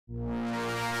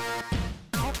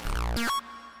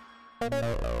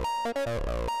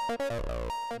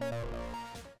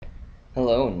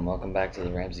Hello and welcome back to the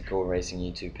Ramsey Cool Racing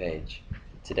YouTube page.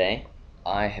 Today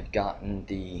I have gotten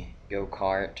the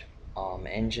go-kart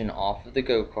engine off of the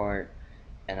go-kart,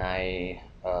 and I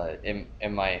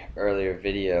in my earlier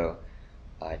video,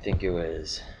 I think it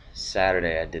was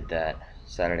Saturday, I did that,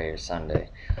 Saturday or Sunday,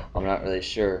 I'm not really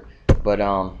sure, but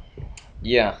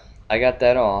yeah, I got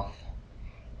that off,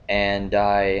 and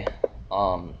I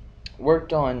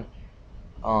worked on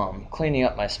cleaning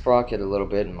up my sprocket a little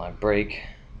bit and my brake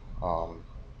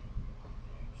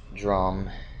drum,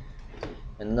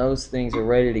 and those things are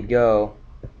ready to go.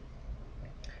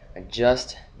 I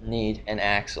just need an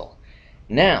axle.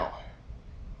 Now,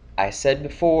 I said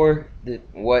before that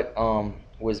what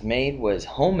was made was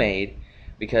homemade,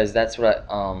 because that's what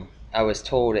I was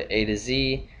told at A to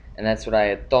Z, and that's what I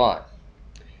had thought.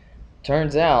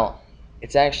 Turns out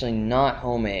it's actually not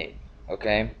homemade.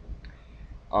 Okay,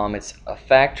 it's a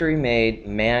factory-made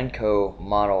Manco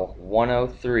model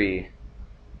 103-10R,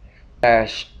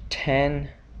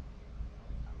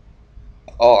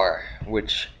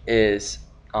 which is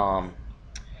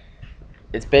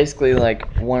it's basically like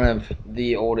one of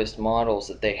the oldest models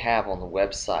that they have on the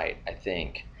website, I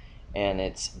think, and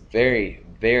it's very,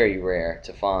 very rare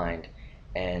to find.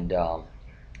 And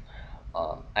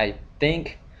I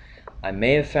think I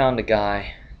may have found a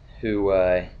guy who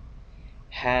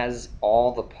has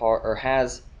all the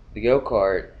has the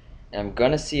go-kart, and I'm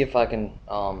gonna see if I can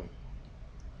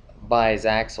buy his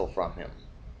axle from him.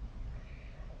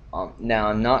 Now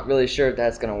I'm not really sure if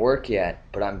that's gonna work yet,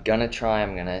 but I'm gonna try.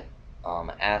 I'm gonna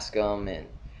ask him, and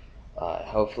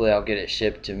hopefully I'll get it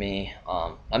shipped to me.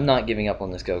 I'm not giving up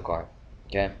on this go-kart.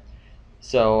 Okay,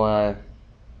 so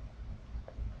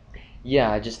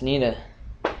yeah, I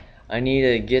need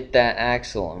to get that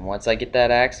axle, and once I get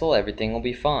that axle, everything will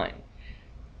be fine.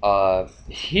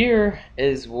 Here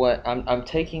is what I'm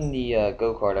taking the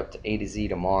go-kart up to A to Z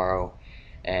tomorrow,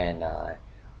 and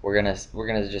we're gonna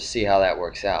just see how that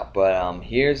works out. But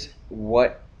here's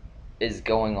what is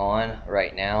going on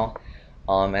right now.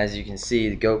 As you can see,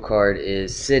 the go-kart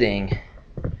is sitting.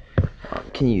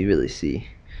 Can you really see?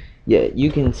 Yeah,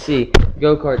 you can see the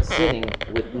go-kart sitting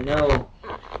with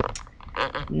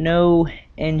no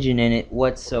engine in it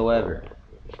whatsoever.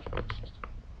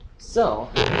 So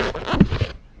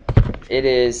it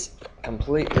is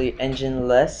completely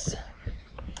engineless.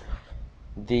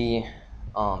 The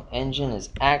engine is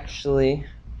actually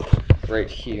right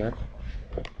here.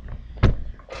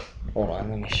 Hold on,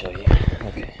 let me show you.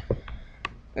 Okay,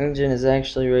 engine is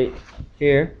actually right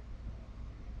here.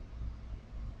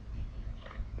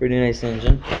 Pretty nice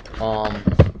engine.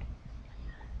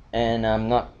 And I'm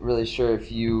not really sure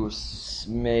if you saw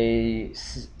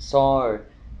or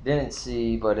didn't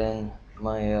see, but in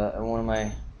my in one of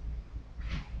my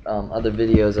other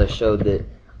videos, I showed that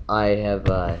I have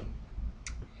done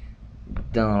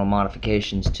little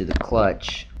modifications to the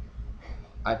clutch.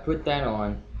 I put that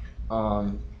on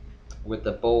with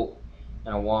a bolt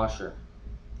and a washer,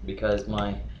 because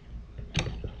my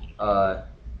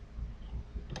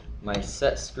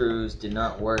set screws did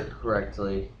not work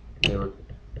correctly. They were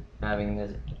having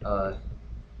this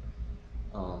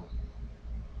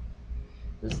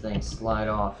this thing slide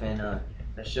off, and I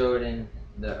showed in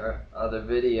the other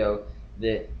video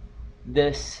that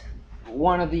this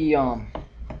one of the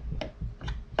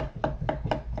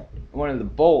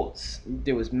bolts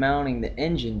that was mounting the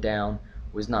engine down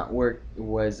was not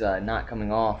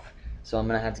coming off, so I'm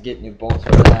gonna have to get new bolts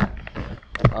for that.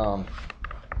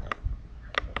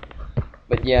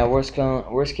 But yeah, worst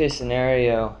case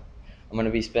scenario, I'm gonna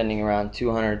be spending around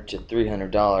 $200 to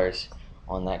 $300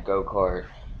 on that go-kart,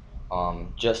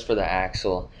 just for the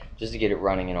axle, just to get it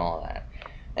running and all that.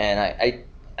 And I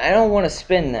don't want to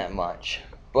spend that much,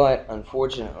 but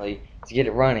unfortunately, to get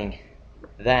it running,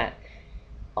 that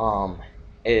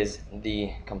is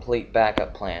the complete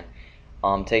backup plan.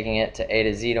 Taking it to A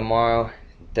to Z tomorrow.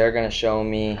 They're gonna show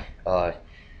me,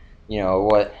 you know,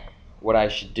 what I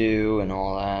should do and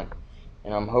all that,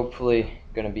 and I'm hopefully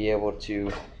gonna be able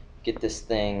to get this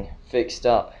thing fixed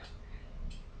up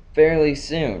fairly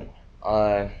soon.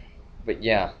 But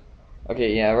yeah,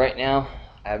 okay, yeah. Right now,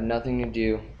 I have nothing to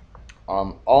do.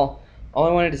 All I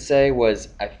wanted to say was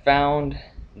I found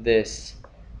this.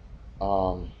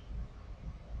 I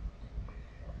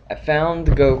found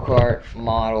the go-kart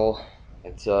model.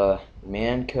 It's a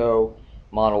Manco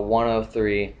model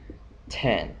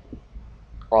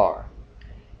 103-10R.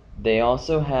 They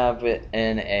also have it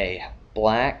in a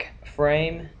black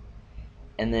frame,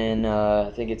 and then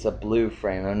I think it's a blue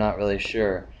frame. I'm not really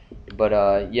sure, but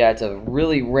yeah, it's a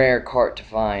really rare kart to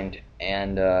find,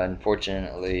 and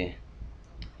unfortunately,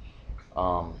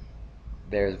 Um,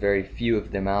 there's very few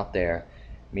of them out there,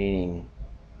 meaning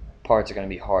parts are going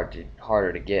to be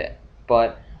harder to get.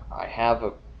 But I have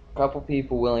a couple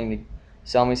people willing to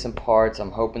sell me some parts.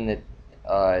 I'm hoping that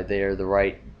they're the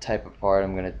right type of part.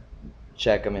 I'm going to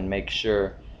check them and make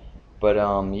sure. But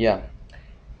yeah.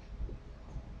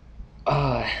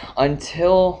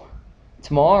 Until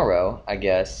tomorrow, I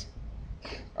guess.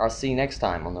 I'll see you next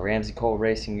time on the Ramsey Cole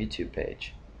Racing YouTube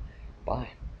page. Bye.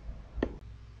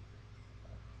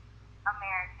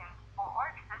 American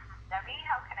Sports. This is Debbie.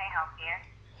 How can I help you?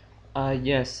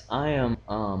 Yes, I am.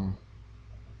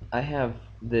 I have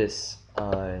this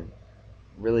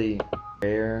really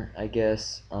rare, I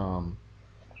guess, You have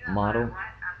a model. what? I'm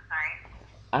sorry.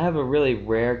 I have a really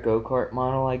rare go-kart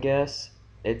model, I guess.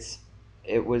 It's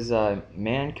it was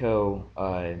Manco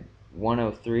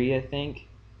 103, I think,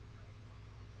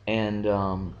 and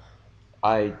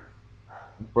I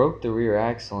broke the rear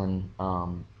axle, and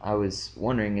I was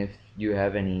wondering if you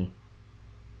have any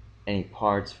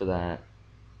parts for that,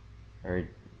 or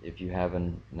if you have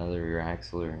another rear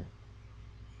axle or.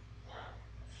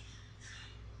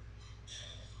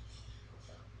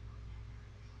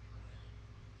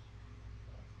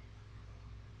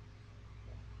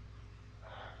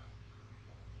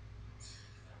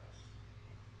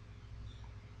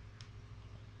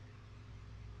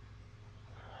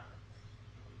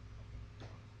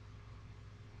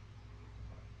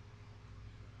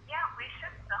 Yeah, we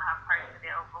should still have parts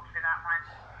available for that one.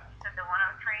 You said the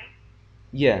 103?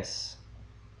 Yes.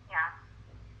 Yeah.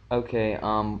 Okay.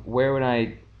 Where would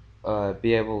I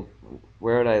be able?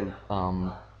 Where would I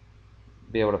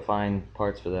be able to find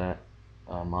parts for that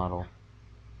model?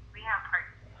 We have parts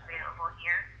available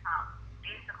here.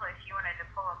 Basically, if you wanted to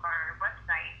pull up our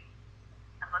website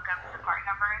and look up the part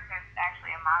number, there's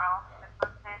actually a model that's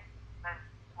listed. The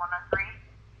 103.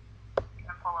 You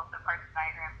can pull up the parts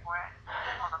diagram for it.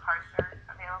 All the parts are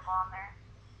available on there.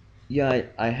 Yeah,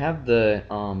 I have the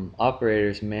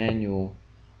operator's manual.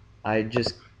 I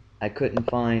just I couldn't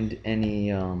find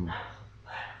any I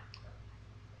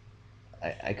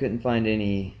couldn't find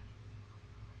any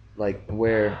like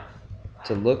where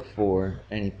to look for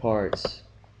any parts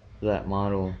for that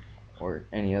model or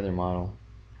any other model.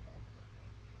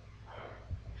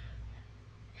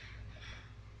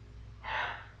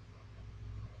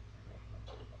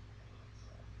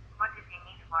 What did you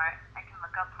need for it? I can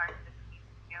look up parts if you need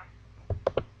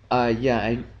to.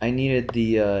 Yeah, I needed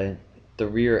the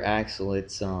rear axle.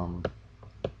 It's the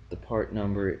part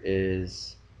number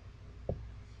is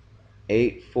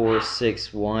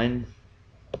 8461,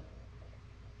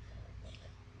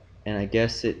 and I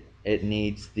guess it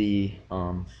needs the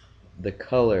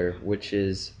color, which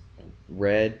is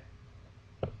red,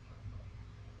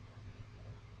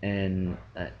 and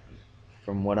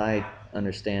from what I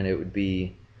understand, it would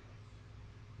be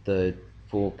the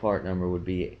full part number would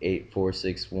be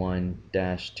 8461-10R. I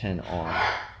have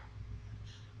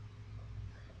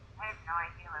no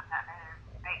idea what that is.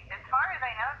 As far as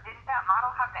I know, didn't that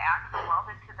model have the axle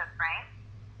welded to the frame?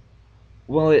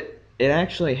 Well, it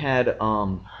actually had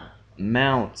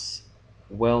mounts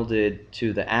welded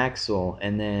to the axle,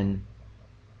 and then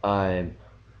uh,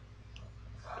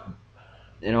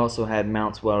 it also had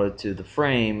mounts welded to the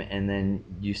frame, and then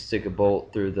you stick a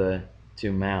bolt through the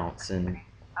two mounts. And Okay,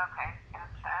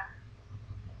 gotcha.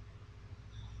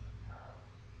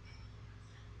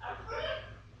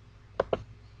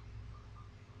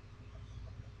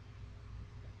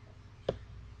 It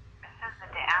says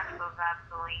that the axle is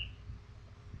obsolete.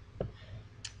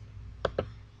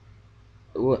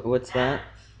 what's that?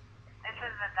 It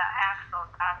says that the axle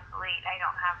is obsolete. I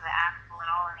don't have the axle at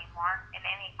all anymore in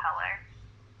any color.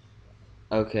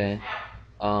 Okay.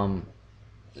 Um.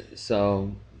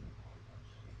 So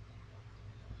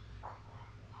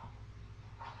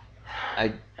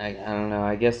I don't know.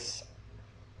 I guess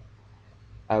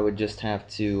I would just have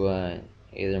to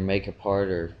either make a part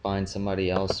or find somebody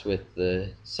else with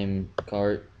the same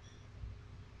cart.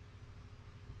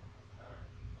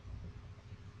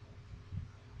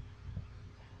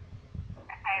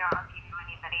 I don't know if you know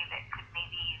anybody that could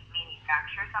maybe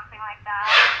manufacture something like that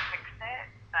or fix it,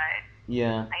 but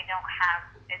Yeah. I don't have.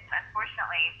 It's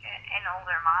unfortunately an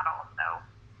older model, so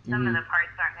some of Mhm. the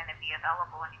parts aren't going to be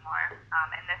available anymore.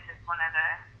 And this is one of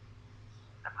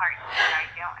the parts that I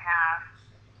don't have.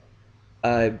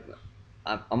 I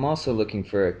I'm also looking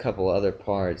for a couple other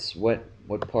parts. What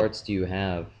parts do you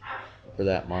have for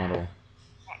that model?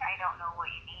 I don't know what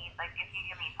you need. Like, if you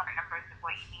give me part numbers of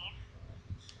what you need,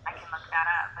 I can look that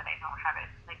up, but I don't have it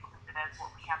like listed as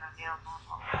what we have available and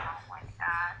what we don't like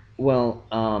that. Well,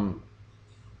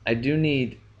 I do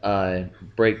need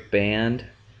brake band,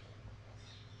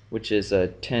 which is a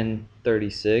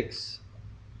 1036.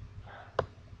 Okay,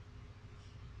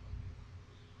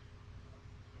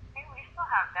 we still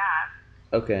have that.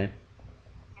 Okay.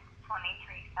 It's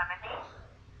 2370.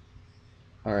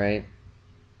 All right.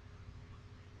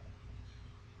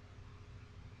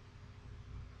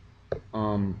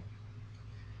 Um,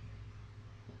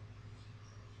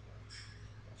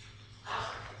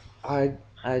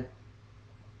 I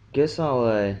guess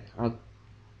I'll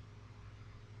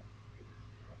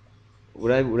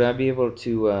would I be able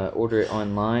to order it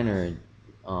online, or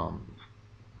um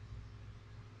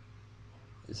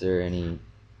is there any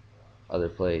other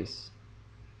place?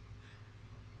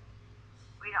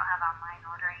 We don't have online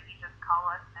ordering. You just call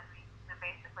us and we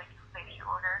basically can place your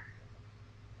order.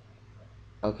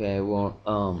 Okay, well,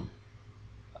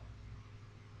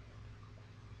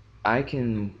 I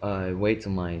can wait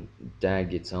till my dad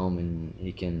gets home and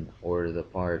he can order the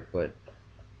part, but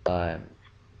uh,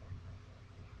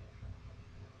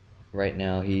 right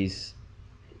now he's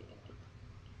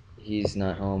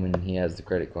not home and he has the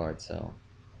credit card, so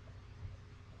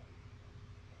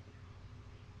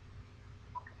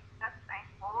Okay, that's fine.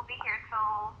 Well, we'll be here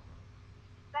till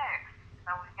 6.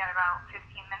 So we've got about 15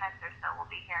 minutes or so. We'll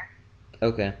be here.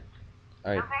 okay,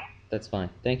 all right, Okay? that's fine.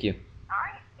 Thank you. All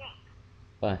right, thanks.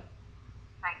 Bye.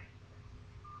 Bye.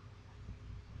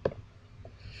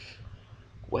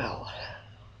 Well,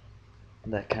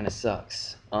 that kind of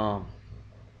sucks.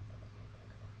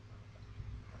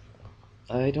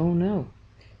 I don't know.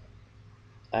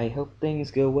 I hope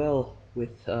things go well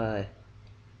with that.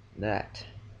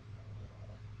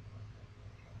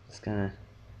 It's kind of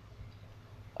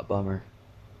a bummer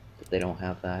that they don't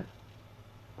have that.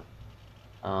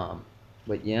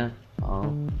 But yeah,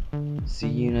 I'll see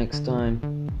you next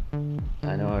time.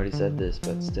 I know I already said this,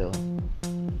 but still.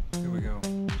 Here we go.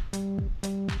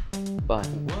 Bye.